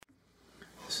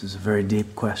This is a very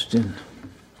deep question.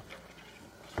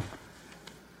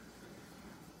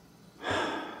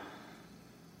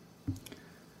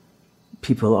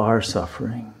 People are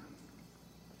suffering.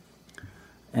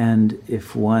 And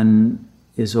if one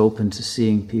is open to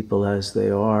seeing people as they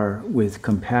are with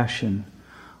compassion,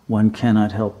 one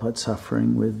cannot help but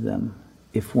suffering with them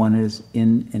if one is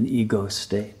in an ego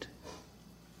state.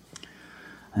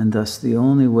 And thus the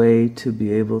only way to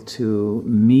be able to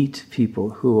meet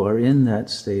people who are in that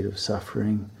state of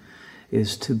suffering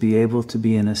is to be able to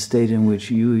be in a state in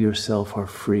which you yourself are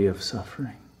free of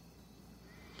suffering,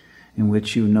 in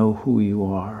which you know who you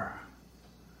are.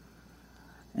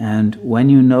 And when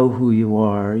you know who you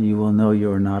are, you will know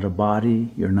you're not a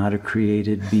body, you're not a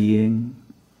created being,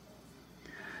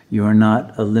 you're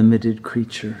not a limited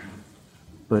creature,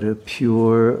 but a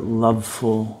pure,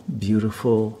 loveful,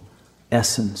 beautiful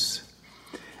essence.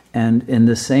 And in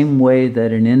the same way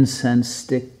that an incense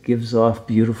stick gives off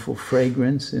beautiful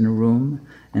fragrance in a room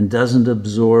and doesn't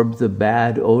absorb the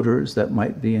bad odors that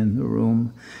might be in the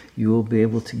room, you will be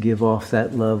able to give off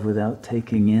that love without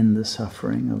taking in the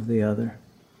suffering of the other.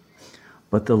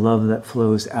 But the love that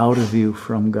flows out of you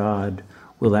from God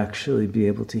will actually be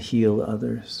able to heal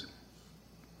others.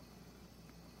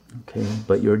 Okay,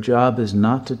 but your job is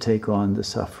not to take on the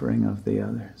suffering of the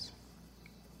others.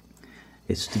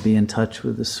 It's to be in touch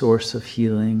with the source of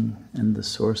healing and the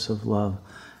source of love,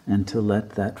 and to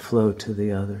let that flow to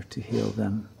the other to heal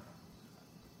them.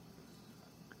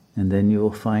 And then you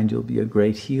will find you'll be a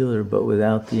great healer, but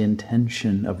without the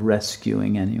intention of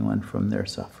rescuing anyone from their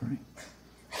suffering.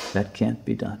 That can't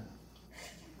be done.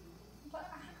 But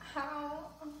how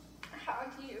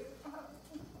do you...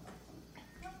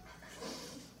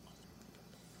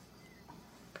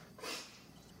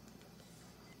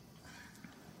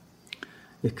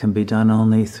 It can be done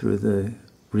only through the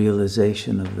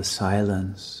realization of the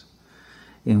silence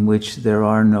in which there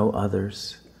are no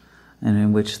others, and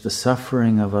in which the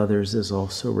suffering of others is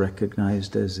also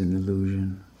recognized as an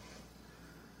illusion.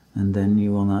 And then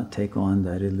you will not take on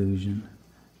that illusion.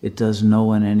 It does no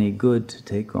one any good to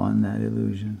take on that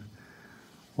illusion.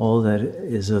 All that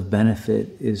is of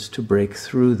benefit is to break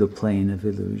through the plane of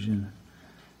illusion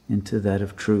into that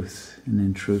of truth, and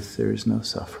in truth there is no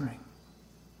suffering.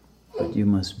 But you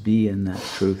must be in that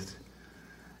truth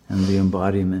and the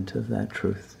embodiment of that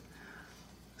truth,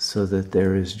 so that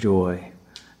there is joy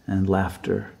and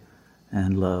laughter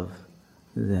and love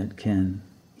that can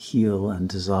heal and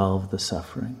dissolve the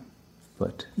suffering,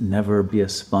 but never be a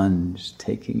sponge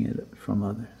taking it from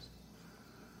others.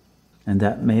 And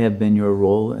that may have been your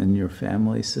role in your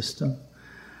family system,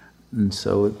 and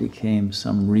so it became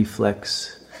some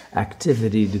reflex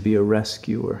activity to be a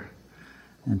rescuer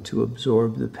and to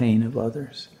absorb the pain of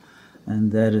others.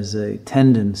 And that is a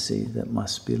tendency that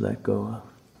must be let go of,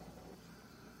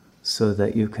 so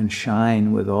that you can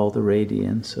shine with all the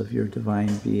radiance of your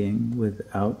divine being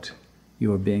without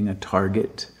your being a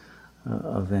target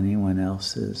of anyone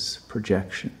else's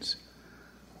projections.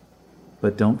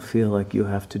 But don't feel like you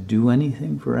have to do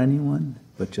anything for anyone,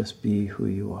 but just be who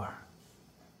you are.